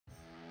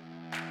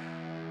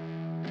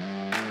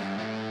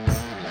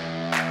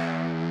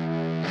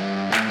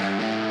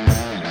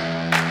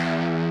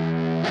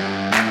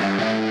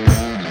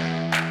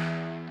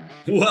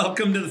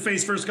Welcome to the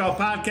Face First Golf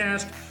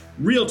Podcast.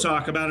 Real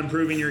talk about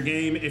improving your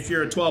game. If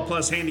you're a 12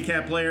 plus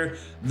handicap player,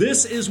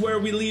 this is where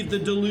we leave the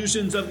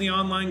delusions of the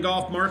online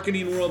golf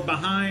marketing world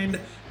behind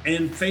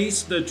and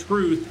face the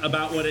truth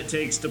about what it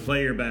takes to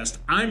play your best.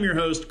 I'm your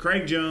host,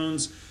 Craig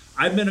Jones.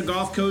 I've been a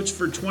golf coach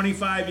for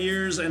 25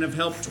 years and have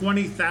helped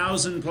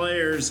 20,000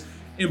 players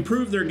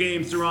improve their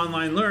game through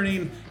online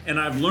learning, and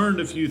I've learned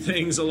a few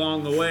things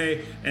along the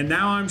way, and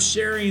now I'm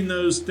sharing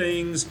those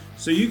things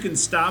so you can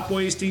stop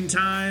wasting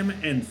time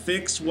and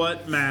fix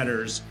what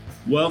matters.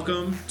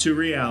 Welcome to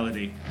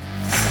reality.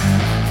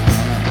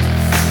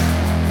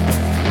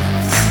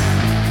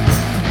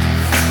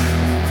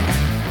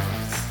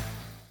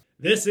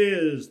 This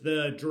is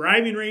the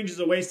Driving Range is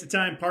a Waste of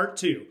Time Part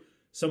 2.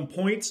 Some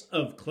points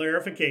of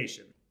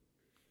clarification.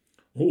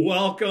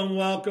 Welcome.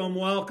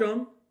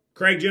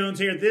 Craig Jones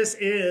here. This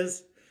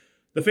is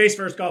the Face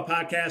First Golf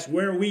Podcast,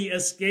 where we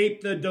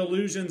escape the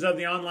delusions of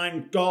the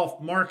online golf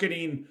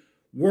marketing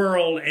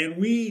world and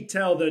we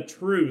tell the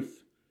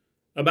truth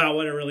about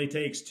what it really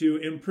takes to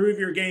improve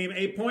your game.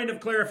 A point of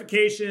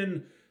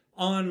clarification: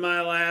 on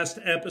my last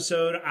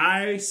episode,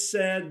 I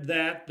said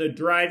that the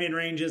driving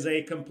range is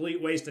a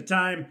complete waste of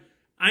time.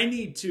 I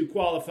need to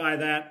qualify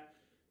that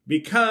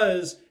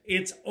because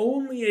it's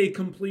only a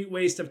complete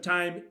waste of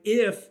time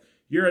if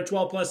you're a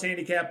 12 plus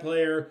handicap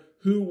player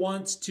who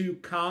wants to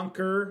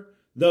conquer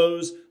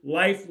those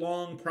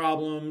lifelong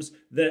problems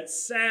that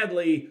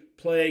sadly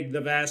plague the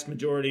vast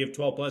majority of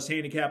 12 plus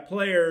handicap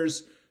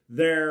players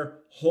their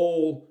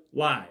whole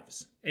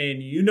lives.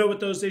 And you know what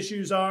those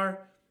issues are?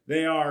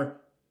 They are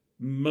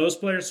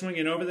most players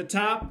swinging over the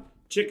top,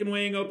 chicken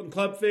wing, open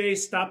club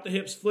face, stop the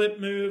hips,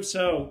 flip move.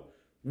 So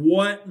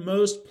what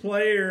most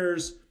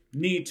players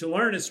need to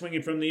learn is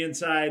swinging from the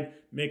inside,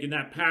 making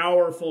that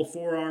powerful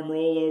forearm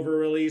rollover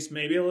release,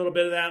 maybe a little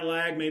bit of that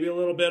lag, maybe a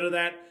little bit of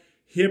that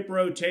hip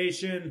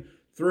rotation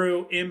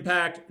through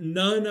impact,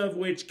 none of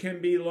which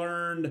can be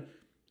learned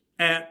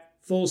at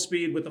full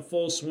speed with a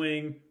full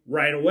swing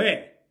right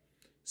away.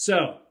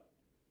 So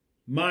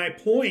my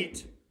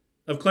point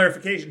of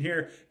clarification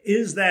here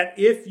is that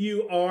if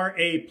you are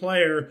a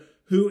player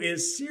who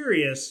is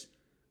serious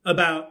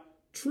about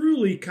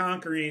truly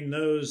conquering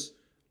those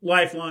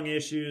lifelong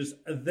issues,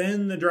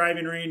 then the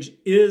driving range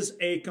is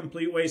a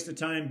complete waste of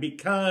time,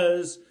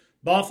 because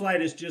ball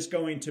flight is just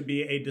going to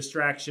be a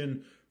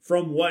distraction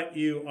from what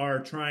you are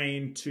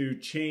trying to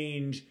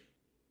change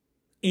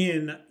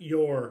in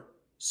your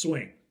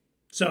swing.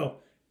 So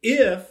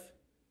if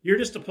you're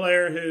just a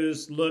player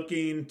who's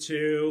looking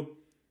to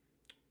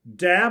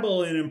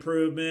dabble in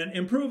improvement,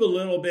 improve a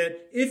little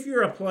bit, if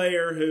you're a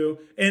player who,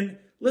 and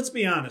let's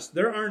be honest,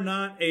 there are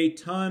not a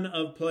ton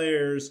of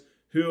players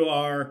who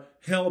are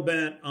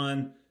hell-bent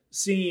on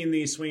seeing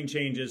these swing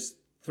changes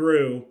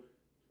through.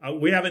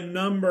 We have a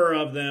number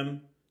of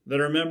them that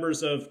are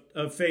members of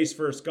Face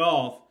First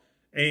Golf,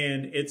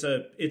 and it's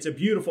a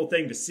beautiful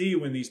thing to see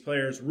when these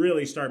players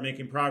really start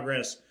making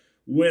progress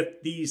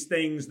with these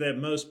things that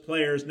most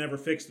players never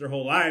fix their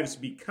whole lives,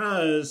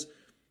 because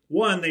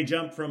one, they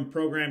jump from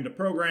program to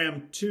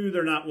program. Two,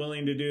 they're not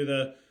willing to do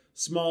the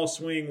small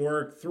swing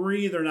work.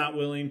 Three, they're not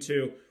willing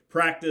to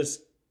practice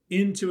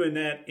into a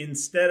net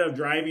instead of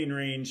driving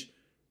range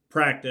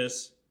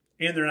practice,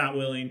 and they're not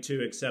willing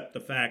to accept the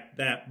fact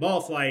that ball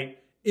flight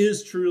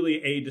is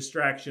truly a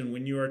distraction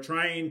when you are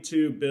trying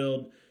to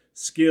build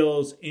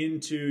skills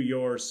into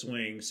your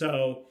swing.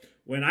 So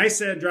when I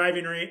said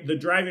the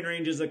driving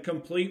range is a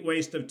complete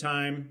waste of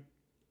time,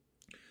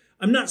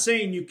 I'm not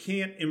saying you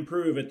can't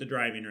improve at the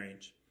driving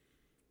range.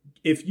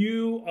 If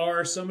you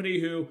are somebody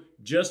who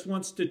just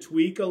wants to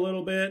tweak a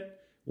little bit,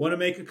 want to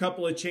make a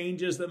couple of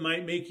changes that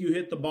might make you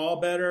hit the ball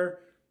better,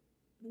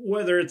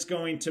 whether it's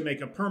going to make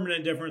a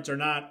permanent difference or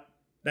not,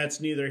 that's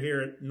neither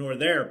here nor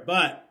there.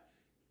 But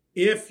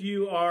if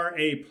you are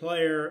a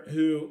player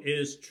who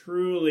is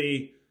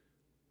truly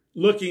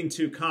looking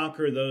to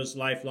conquer those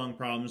lifelong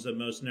problems that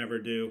most never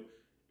do,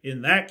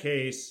 in that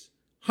case,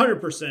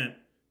 100%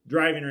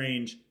 driving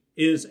range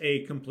is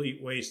a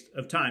complete waste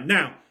of time.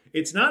 Now,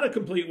 it's not a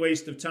complete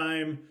waste of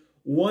time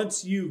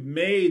once you've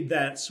made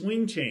that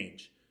swing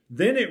change.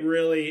 Then it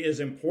really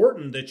is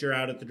important that you're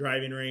out at the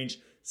driving range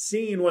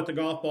seeing what the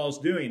golf ball is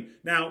doing.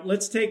 Now,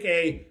 let's take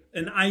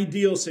an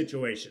ideal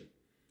situation.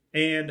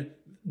 And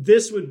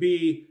this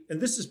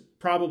is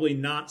probably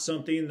not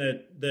something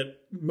that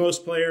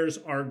most players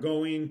are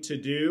going to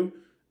do.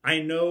 I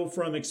know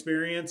from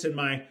experience in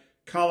my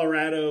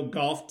Colorado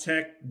Golf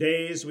Tech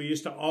days, we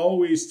used to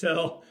always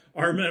tell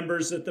our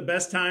members that the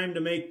best time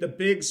to make the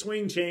big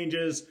swing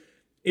changes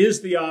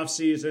is the off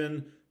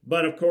season.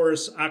 But of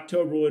course,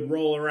 October would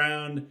roll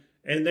around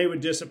and they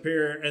would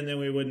disappear, and then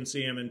we wouldn't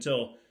see them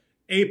until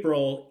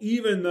April.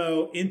 Even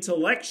though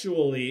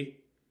intellectually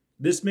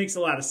this makes a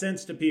lot of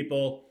sense to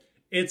people,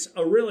 it's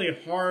a really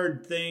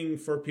hard thing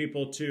for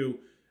people to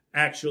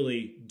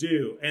actually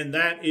do. And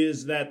that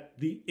is that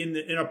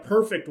in a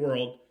perfect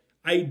world,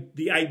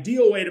 the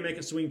ideal way to make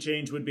a swing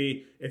change would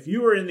be if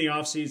you were in the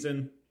off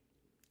season,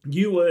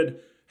 you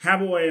would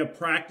have a way of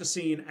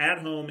practicing at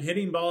home,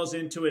 hitting balls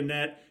into a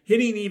net,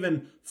 hitting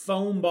even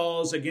foam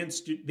balls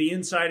against the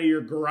inside of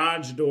your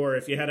garage door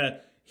if you had a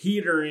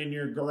heater in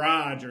your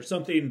garage or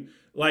something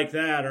like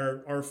that,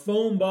 or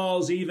foam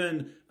balls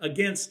even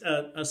against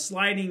a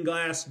sliding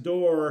glass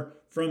door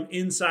from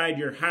inside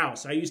your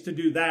house. I used to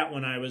do that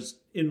when I was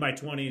in my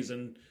 20s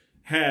and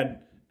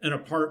had an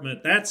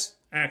apartment. That's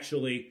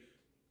actually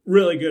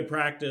really good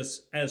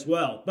practice as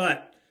well.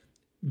 But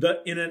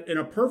in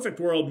a perfect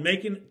world,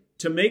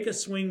 to make a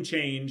swing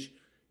change,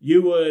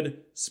 you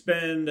would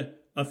spend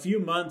a few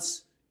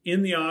months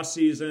in the off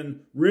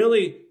season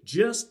really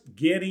just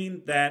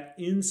getting that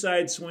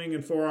inside swing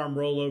and forearm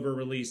rollover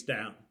release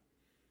down,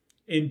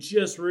 and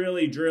just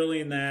really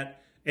drilling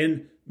that,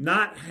 and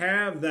not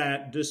have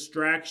that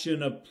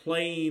distraction of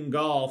playing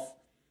golf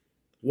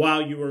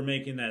while you were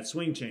making that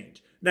swing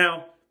change.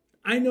 Now,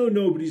 I know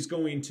nobody's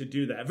going to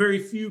do that. Very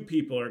few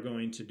people are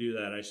going to do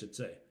that, I should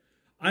say.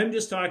 I'm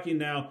just talking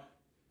now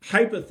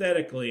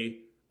hypothetically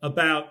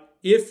about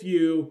if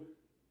you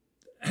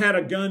had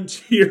a gun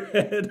to your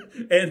head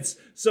and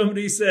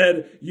somebody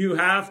said you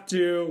have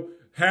to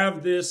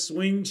have this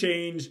swing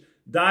change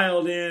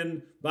dialed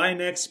in by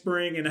next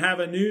spring and have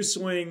a new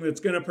swing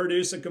that's going to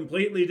produce a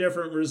completely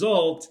different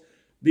result.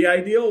 The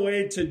ideal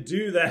way to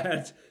do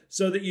that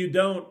so they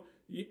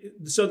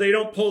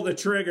don't pull the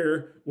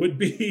trigger would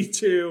be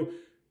to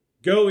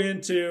go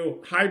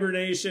into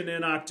hibernation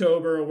in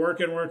October,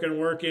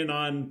 working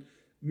on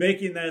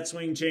making that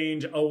swing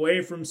change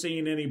away from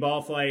seeing any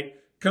ball flight,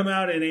 come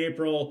out in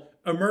April,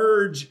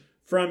 emerge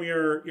from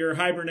your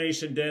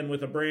hibernation den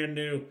with a brand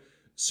new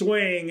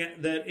swing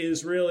that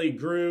is really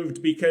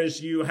grooved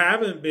because you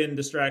haven't been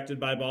distracted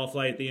by ball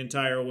flight the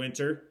entire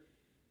winter.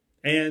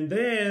 And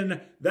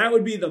then that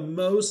would be the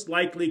most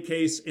likely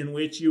case in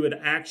which you would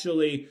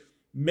actually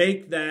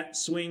make that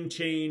swing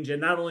change,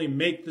 and not only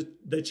make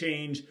the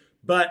change,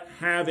 but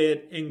have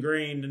it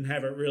ingrained and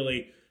have it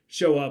really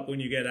show up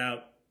when you get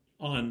out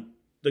on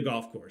the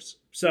golf course.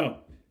 So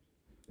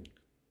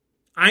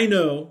I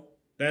know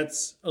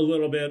that's a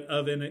little bit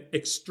of an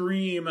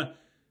extreme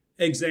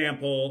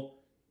example.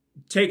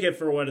 Take it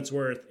for what it's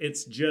worth.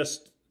 It's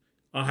just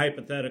a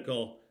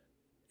hypothetical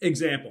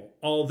example.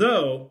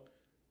 Although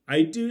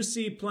I do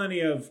see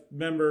plenty of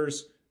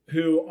members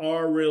who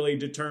are really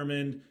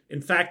determined.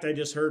 In fact, I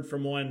just heard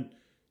from one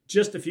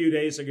just a few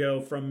days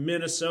ago from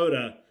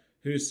Minnesota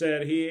who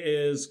said he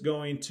is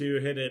going to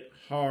hit it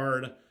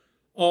hard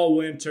all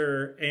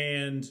winter.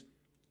 And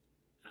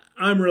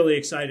I'm really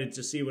excited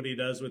to see what he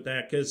does with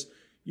that, because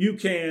you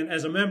can,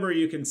 as a member,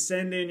 you can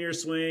send in your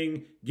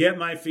swing, get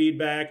my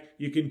feedback.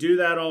 You can do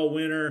that all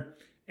winter,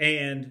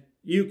 and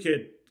you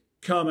could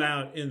come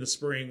out in the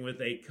spring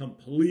with a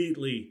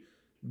completely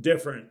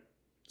different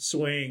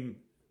swing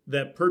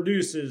that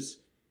produces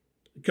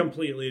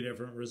completely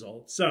different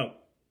results. So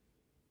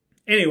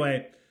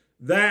anyway,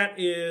 that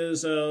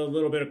is a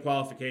little bit of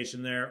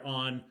qualification there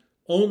on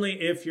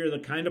only if you're the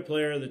kind of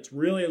player that's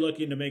really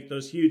looking to make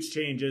those huge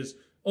changes.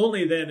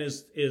 Only then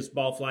is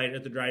ball flight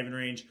at the driving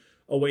range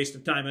a waste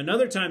of time.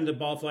 Another time that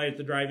ball flight at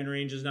the driving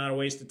range is not a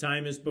waste of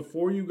time is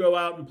before you go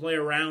out and play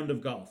a round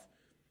of golf.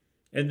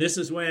 And this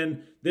is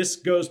when this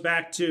goes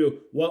back to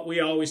what we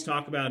always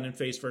talk about in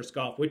Face First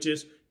Golf, which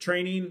is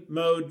training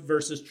mode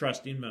versus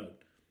trusting mode.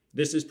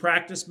 This is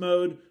practice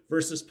mode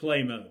versus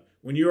play mode.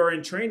 When you are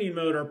in training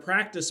mode or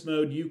practice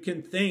mode, you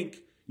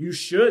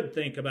should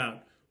think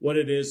about what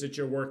it is that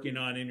you're working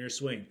on in your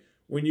swing.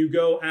 When you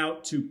go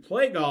out to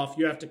play golf,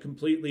 you have to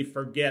completely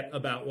forget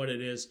about what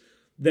it is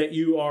that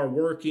you are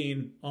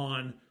working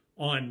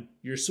on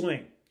your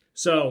swing.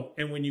 So,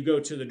 and when you go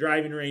to the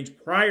driving range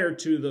prior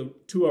to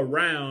a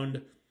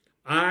round,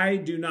 I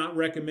do not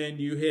recommend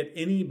you hit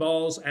any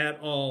balls at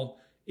all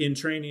in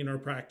training or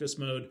practice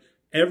mode.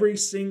 Every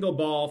single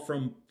ball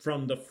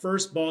from the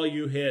first ball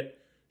you hit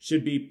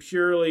should be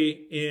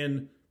purely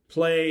in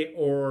play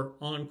or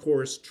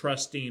on-course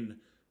trusting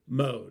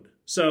mode.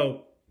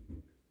 So,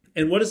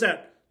 and what does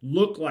that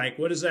look like?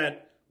 What are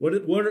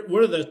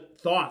the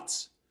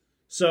thoughts?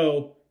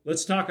 So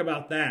let's talk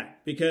about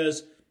that,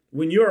 because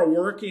when you are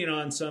working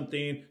on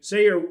something,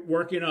 say you're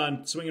working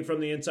on swinging from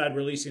the inside,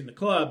 releasing the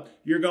club,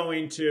 you're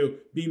going to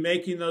be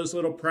making those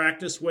little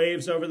practice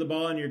waves over the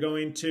ball, and you're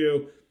going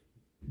to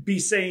be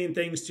saying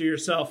things to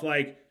yourself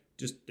like,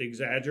 just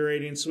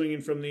exaggerating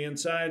swinging from the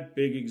inside,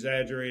 big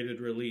exaggerated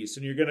release.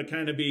 And you're going to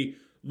kind of be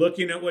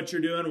looking at what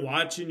you're doing,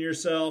 watching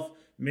yourself,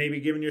 maybe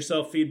giving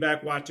yourself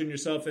feedback, watching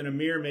yourself in a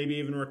mirror, maybe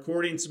even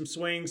recording some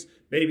swings,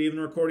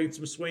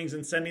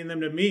 and sending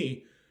them to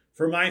me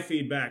for my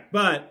feedback.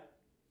 But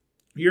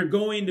you're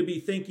going to be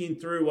thinking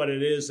through what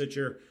it is that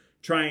you're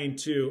trying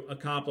to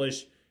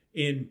accomplish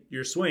in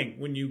your swing.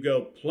 When you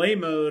go play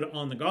mode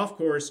on the golf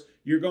course,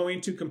 you're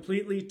going to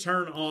completely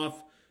turn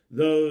off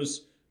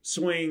those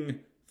swing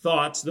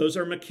thoughts. Those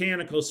are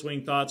mechanical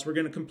swing thoughts. We're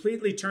going to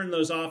completely turn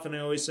those off. And I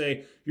always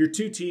say your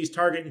 2 T's,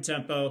 target and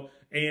tempo.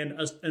 And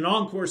an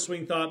on-course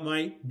swing thought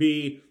might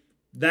be,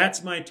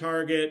 that's my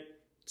target,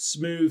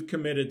 smooth,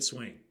 committed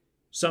swing.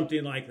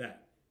 Something like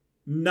that.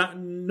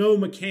 No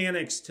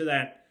mechanics to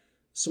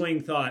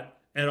swing thought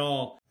at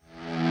all.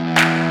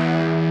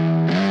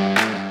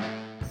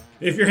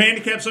 If your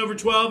handicap's over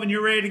 12 and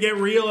you're ready to get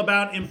real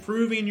about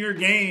improving your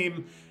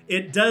game,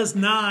 it does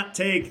not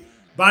take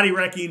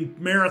body-wrecking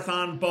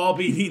marathon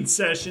ball-beating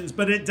sessions,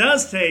 but it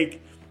does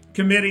take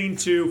committing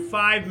to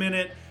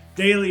 5-minute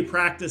daily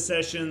practice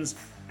sessions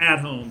at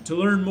home. To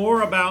learn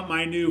more about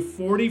my new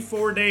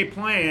 44-day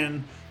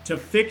plan to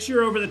fix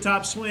your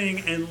over-the-top swing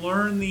and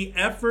learn the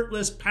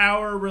effortless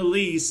power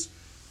release,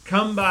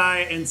 come by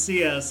and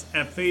see us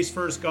at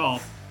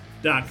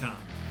facefirstgolf.com.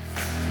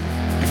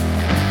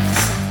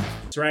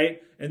 That's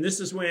right. And this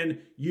is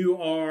when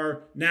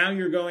you're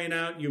going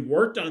out, you've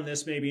worked on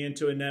this maybe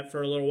into a net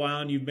for a little while,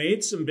 and you've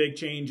made some big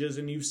changes,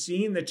 and you've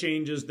seen the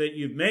changes that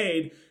you've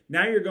made.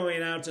 Now you're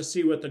going out to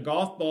see what the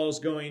golf ball is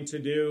going to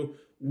do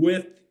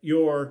with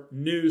your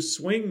new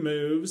swing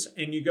moves,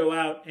 and you go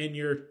out and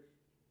you're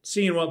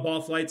seeing what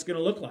ball flight's going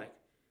to look like.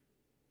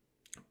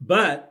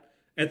 But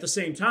at the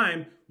same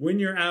time, when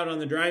you're out on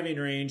the driving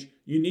range,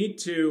 you need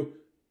to,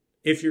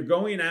 if you're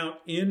going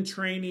out in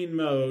training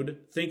mode,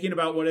 thinking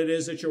about what it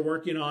is that you're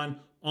working on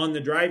the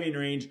driving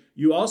range,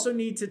 you also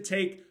need to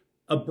take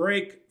a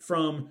break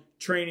from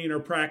training or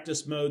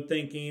practice mode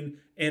thinking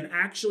and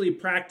actually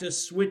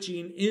practice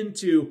switching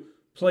into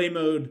play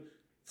mode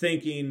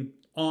thinking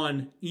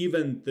on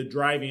even the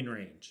driving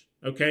range.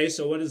 Okay,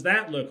 so what does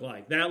that look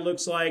like? That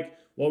looks like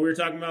what we were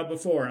talking about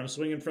before. I'm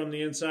swinging from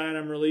the inside,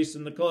 I'm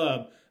releasing the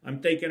club. I'm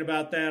thinking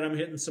about that, I'm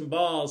hitting some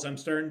balls. I'm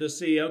starting to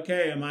see,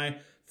 okay, am I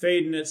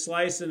fading it,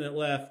 slicing it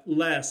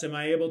less? Am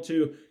I able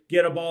to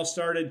get a ball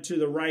started to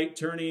the right,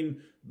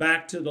 turning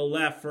back to the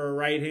left for a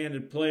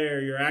right-handed player?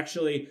 You're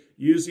actually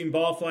using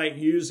ball flight,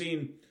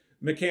 using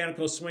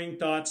mechanical swing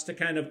thoughts to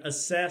kind of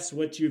assess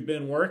what you've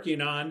been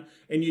working on.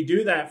 And you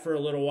do that for a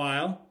little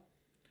while.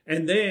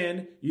 And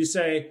then you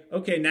say,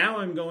 okay, now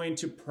I'm going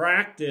to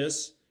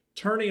practice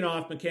turning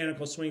off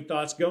mechanical swing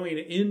thoughts, going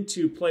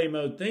into play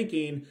mode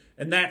thinking.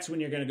 And that's when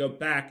you're going to go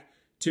back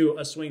to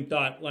a swing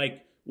thought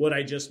like what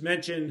I just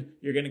mentioned.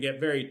 You're going to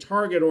get very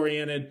target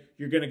oriented.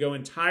 You're going to go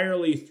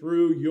entirely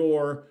through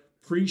your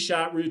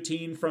pre-shot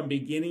routine from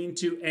beginning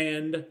to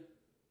end.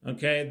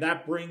 Okay,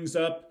 that brings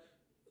up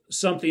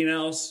something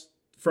else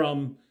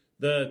from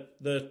the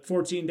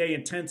 14-day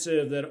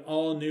intensive that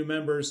all new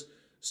members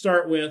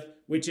start with,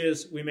 which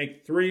is we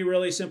make 3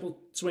 really simple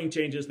swing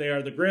changes. They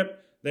are the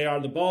grip, they are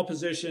the ball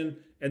position,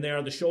 and they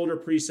are the shoulder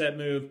preset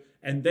move.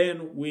 And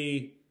then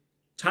we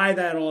tie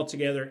that all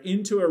together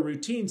into a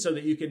routine so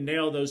that you can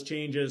nail those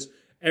changes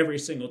every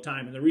single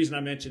time. And the reason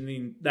I'm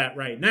mentioning that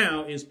right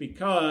now is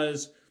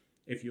because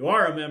if you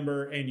are a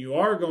member and you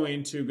are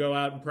going to go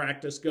out and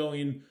practice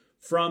going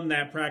from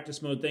that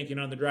practice mode thinking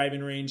on the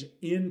driving range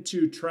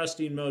into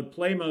trusting mode,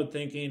 play mode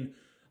thinking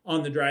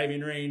on the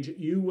driving range,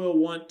 you will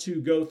want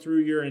to go through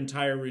your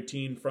entire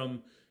routine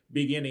from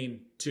beginning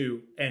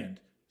to end.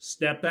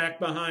 Step back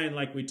behind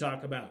like we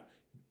talk about.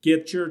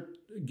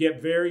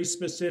 Get very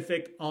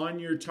specific on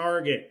your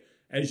target.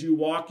 As you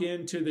walk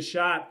into the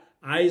shot,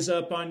 eyes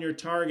up on your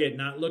target,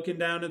 not looking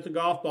down at the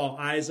golf ball,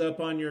 eyes up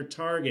on your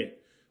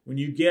target. When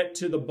you get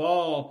to the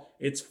ball,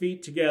 it's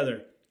feet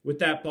together with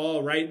that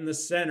ball right in the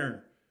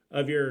center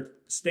of your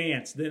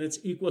stance. Then it's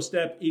equal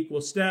step,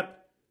 equal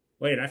step.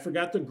 Wait, I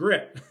forgot the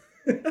grip.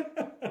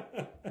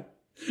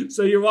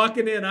 So you're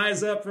walking in,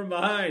 eyes up from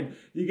behind.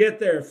 You get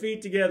there,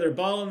 feet together,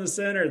 ball in the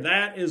center.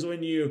 That is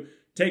when you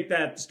take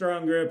that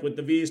strong grip with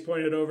the V's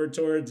pointed over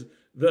towards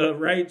the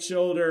right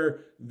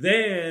shoulder.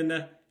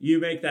 Then you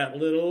make that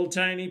little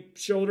tiny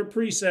shoulder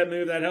preset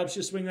move that helps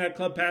you swing that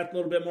club path a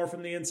little bit more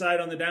from the inside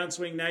on the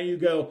downswing. Now you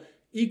go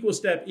equal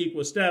step,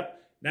 equal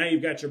step. Now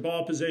you've got your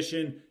ball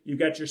position, you've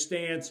got your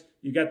stance,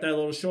 you've got that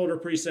little shoulder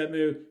preset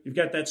move, you've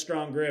got that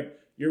strong grip,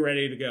 you're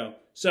ready to go.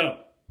 So,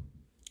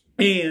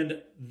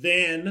 and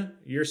then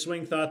your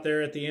swing thought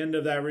there at the end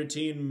of that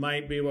routine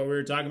might be what we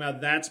were talking about.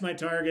 That's my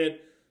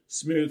target,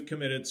 smooth,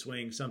 committed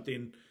swing.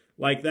 Something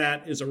like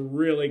that is a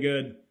really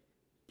good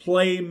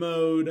play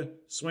mode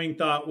swing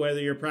thought, whether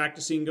you're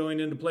practicing going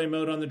into play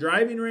mode on the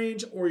driving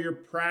range or you're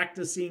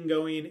practicing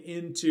going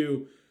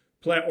into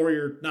play, or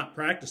you're not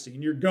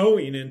practicing, you're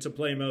going into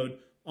play mode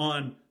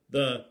on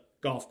the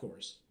golf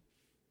course.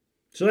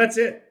 So that's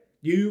it.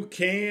 You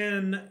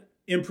can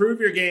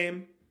improve your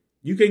game.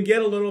 You can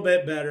get a little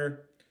bit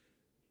better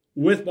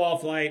with ball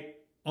flight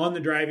on the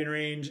driving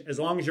range as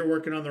long as you're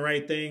working on the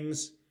right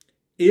things.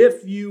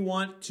 If you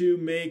want to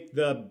make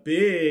the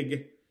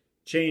big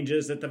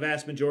changes that the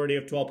vast majority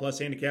of 12-plus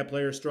handicap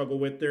players struggle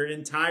with their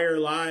entire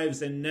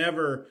lives and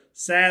never,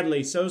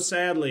 sadly, so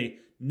sadly,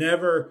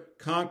 never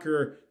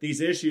conquer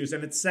these issues.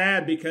 And it's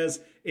sad because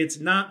it's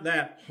not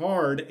that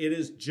hard. It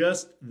is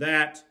just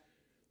that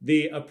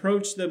the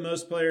approach that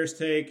most players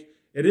take,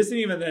 it isn't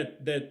even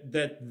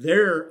that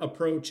their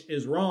approach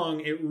is wrong.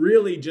 It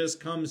really just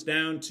comes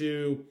down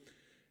to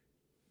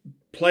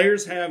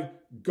players have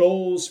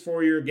goals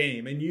for your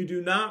game, and you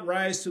do not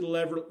rise to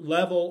the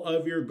level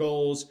of your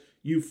goals.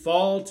 You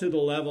fall to the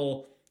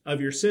level of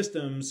your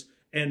systems,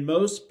 and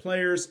most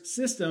players'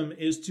 system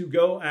is to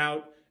go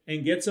out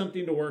and get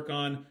something to work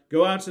on.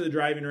 Go out to the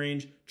driving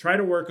range, try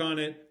to work on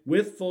it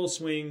with full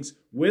swings,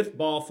 with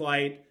ball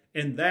flight,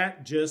 and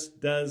that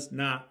just does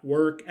not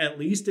work. At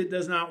least it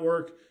does not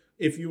work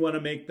if you want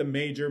to make the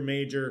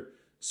major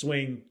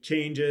swing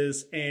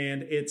changes.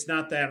 And it's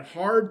not that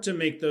hard to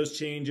make those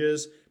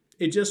changes.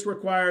 It just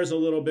requires a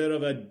little bit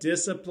of a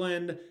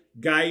disciplined,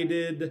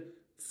 guided,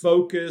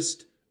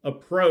 focused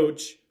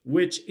approach,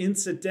 which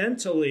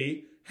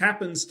incidentally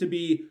happens to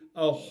be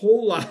a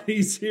whole lot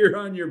easier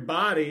on your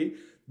body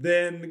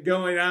than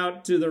going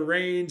out to the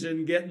range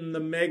and getting the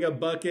mega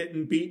bucket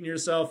and beating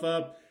yourself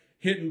up,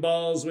 hitting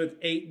balls with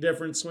 8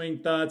 different swing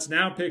thoughts.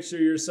 Now picture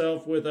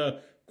yourself with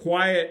a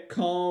quiet,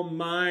 calm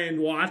mind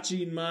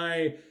watching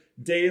my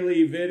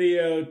daily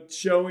video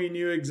showing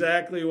you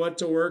exactly what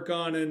to work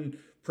on and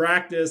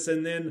practice,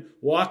 and then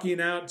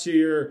walking out to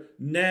your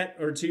net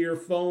or to your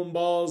foam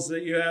balls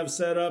that you have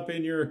set up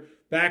in your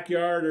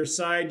backyard or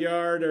side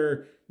yard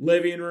or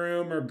living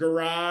room or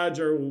garage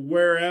or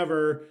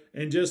wherever,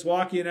 and just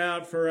walking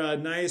out for a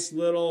nice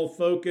little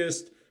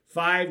focused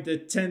 5 to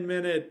 10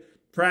 minute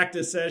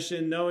practice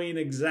session, knowing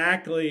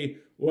exactly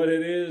what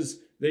it is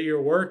that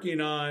you're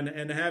working on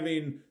and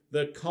having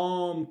the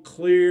calm,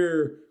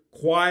 clear,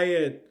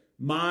 quiet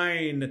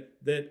mind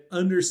that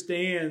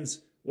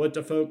understands what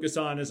to focus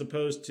on, as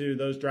opposed to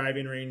those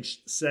driving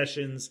range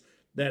sessions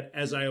that,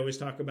 as I always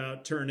talk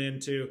about, turn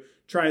into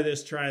try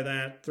this, try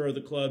that, throw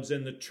the clubs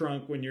in the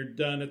trunk when you're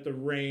done at the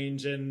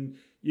range, and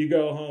you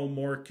go home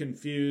more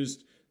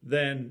confused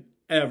than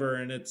ever.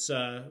 And it's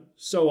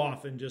so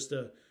often just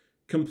a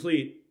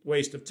complete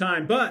waste of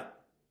time.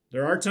 But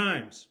there are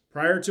times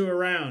prior to a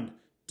round,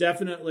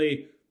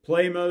 definitely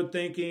play mode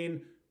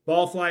thinking,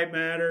 ball flight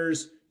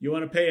matters. You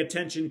want to pay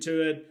attention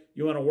to it.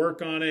 You want to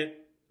work on it.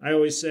 I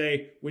always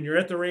say when you're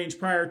at the range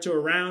prior to a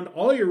round,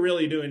 all you're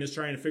really doing is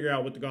trying to figure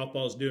out what the golf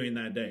ball is doing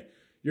that day.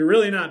 You're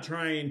really not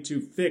trying to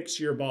fix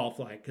your ball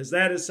flight, because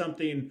that is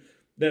something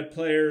that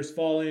players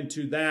fall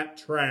into, that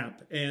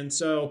trap. And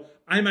so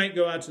I might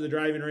go out to the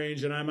driving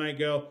range and I might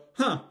go,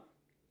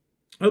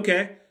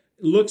 okay,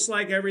 looks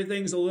like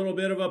everything's a little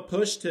bit of a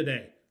push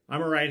today.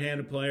 I'm a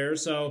right-handed player,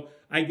 so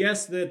I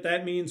guess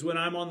that means when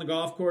I'm on the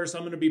golf course,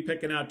 I'm going to be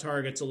picking out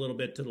targets a little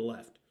bit to the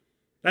left.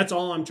 That's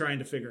all I'm trying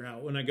to figure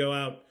out when I go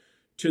out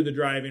to the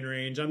driving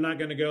range. I'm not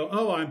going to go,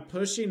 I'm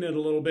pushing it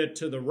a little bit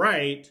to the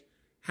right.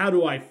 How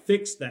do I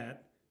fix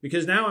that?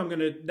 Because now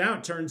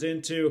it turns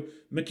into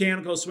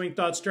mechanical swing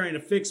thoughts trying to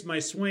fix my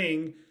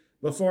swing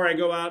before I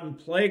go out and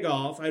play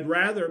golf. I'd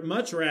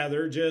much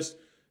rather just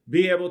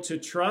be able to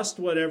trust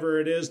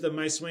whatever it is that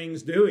my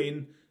swing's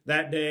doing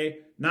that day,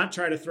 not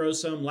try to throw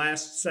some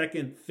last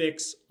second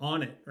fix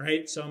on it,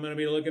 right? So I'm going to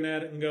be looking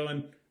at it and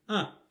going,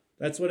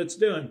 that's what it's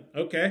doing.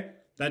 Okay,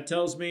 that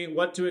tells me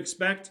what to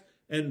expect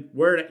and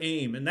where to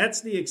aim. And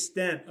that's the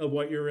extent of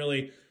what you're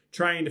really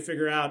trying to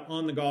figure out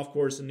on the golf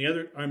course and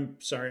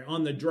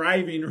on the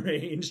driving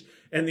range.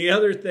 And the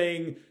other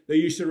thing that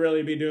you should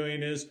really be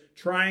doing is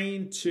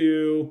trying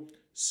to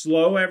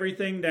slow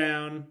everything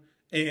down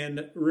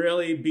and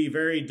really be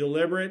very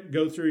deliberate.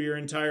 Go through your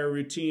entire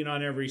routine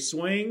on every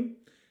swing.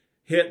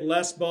 Hit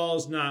less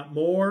balls, not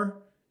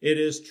more. It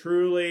is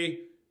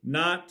truly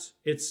not,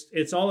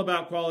 it's all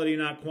about quality,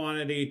 not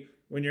quantity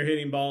when you're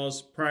hitting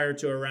balls prior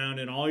to a round.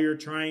 And all you're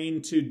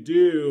trying to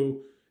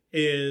do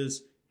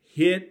is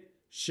hit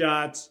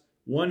shots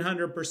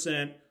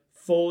 100%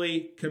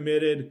 fully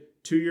committed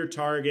to your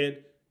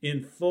target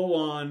in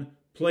full-on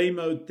play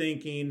mode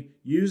thinking,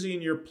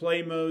 using your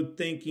play mode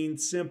thinking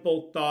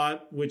simple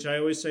thought, which I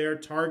always say are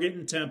target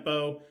and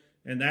tempo.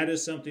 And that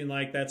is something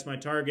like, that's my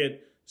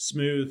target,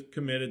 smooth,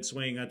 committed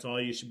swing. That's all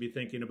you should be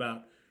thinking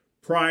about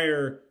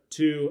prior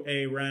to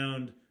a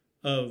round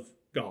of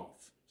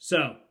golf.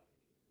 So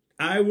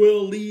I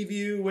will leave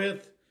you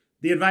with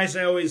the advice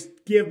I always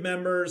give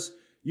members.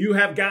 You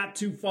have got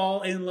to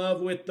fall in love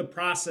with the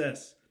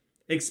process.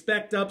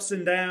 Expect ups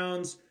and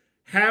downs.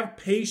 Have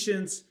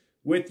patience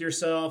with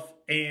yourself.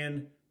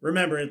 And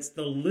remember, it's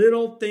the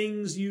little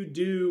things you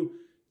do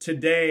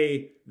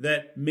today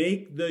that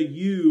make the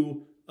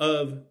you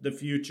of the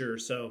future.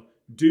 So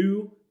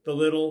do the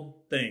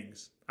little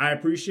things. I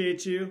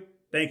appreciate you.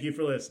 Thank you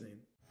for listening.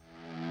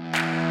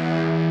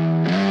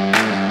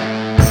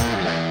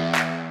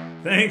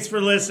 Thanks for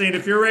listening.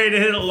 If you're ready to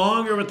hit it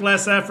longer with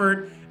less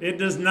effort, it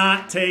does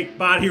not take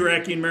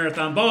body-wrecking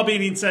marathon ball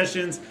beating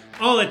sessions.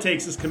 All it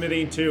takes is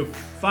committing to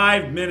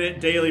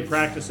 5-minute daily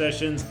practice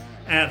sessions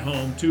at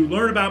home. To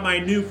learn about my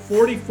new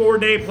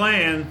 44-day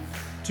plan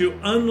to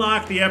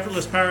unlock the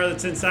effortless power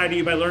that's inside of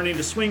you by learning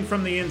to swing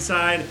from the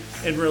inside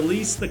and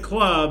release the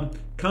club,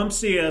 come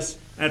see us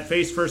at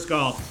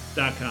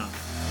facefirstgolf.com.